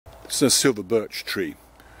It's a silver birch tree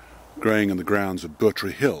growing in the grounds of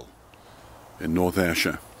Bourtreehill in North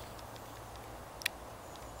Ayrshire.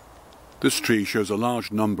 This tree shows a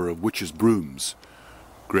large number of witches' brooms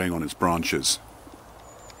growing on its branches.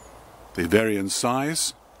 They vary in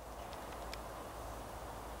size,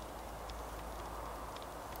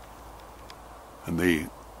 and the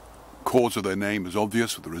cause of their name is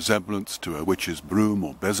obvious, with the resemblance to a witch's broom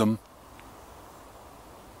or besom.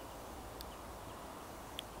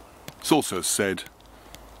 It's also said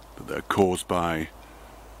that they're caused by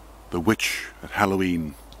the witch at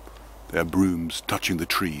Halloween, their brooms touching the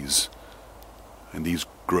trees, and these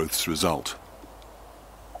growths result.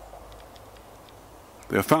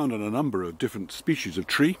 They are found on a number of different species of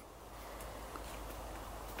tree,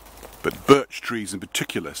 but birch trees in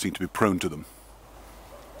particular seem to be prone to them.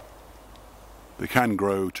 They can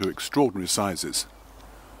grow to extraordinary sizes,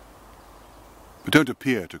 but don't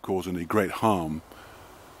appear to cause any great harm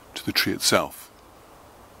to the tree itself.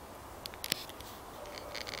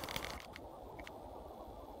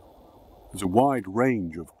 There's a wide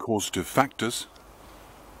range of causative factors: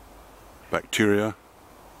 bacteria,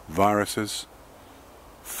 viruses,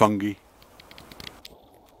 fungi,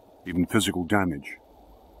 even physical damage.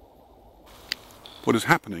 What is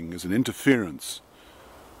happening is an interference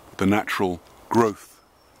with the natural growth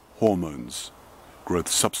hormones, growth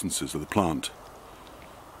substances of the plant.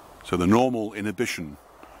 So the normal inhibition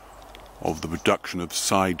of the production of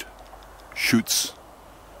side shoots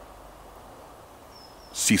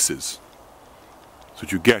ceases. So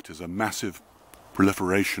what you get is a massive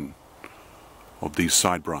proliferation of these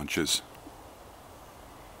side branches.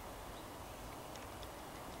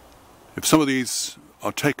 If some of these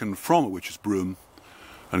are taken from a witch's broom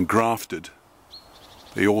and grafted,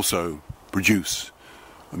 they also produce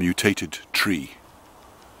a mutated tree,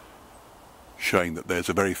 showing that there's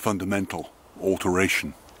a very fundamental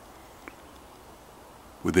alteration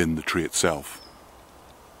within the tree itself.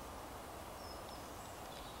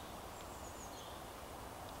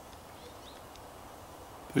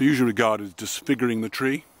 They're usually regarded as disfiguring the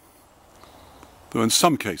tree, though in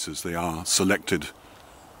some cases they are selected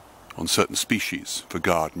on certain species for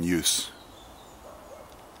garden use.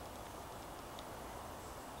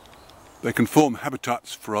 They can form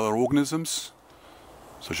habitats for other organisms,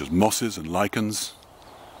 such as mosses and lichens.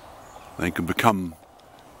 They can become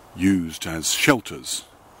used as shelters,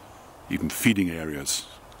 even feeding areas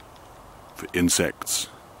for insects,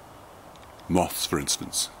 moths for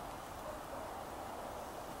instance.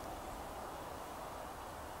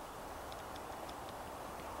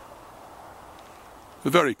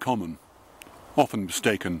 They're very common, often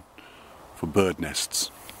mistaken for bird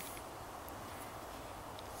nests.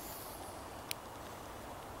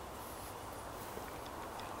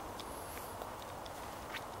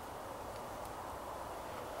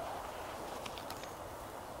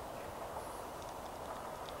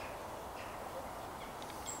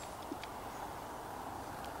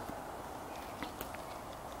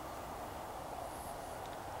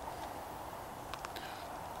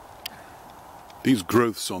 These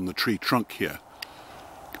growths on the tree trunk here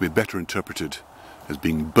can be better interpreted as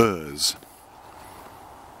being burrs.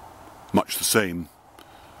 Much the same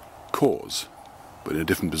cause, but in a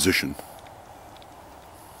different position.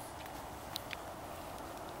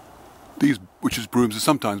 These witches' brooms are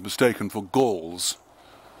sometimes mistaken for galls,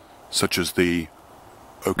 such as the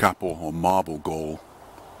oak apple or marble gall.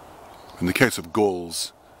 In the case of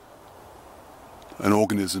galls, an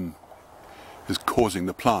organism is causing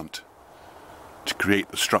the plant to create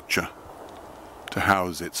the structure to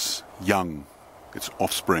house its young, its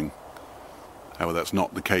offspring. However, that's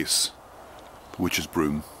not the case for witch's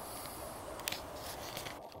broom.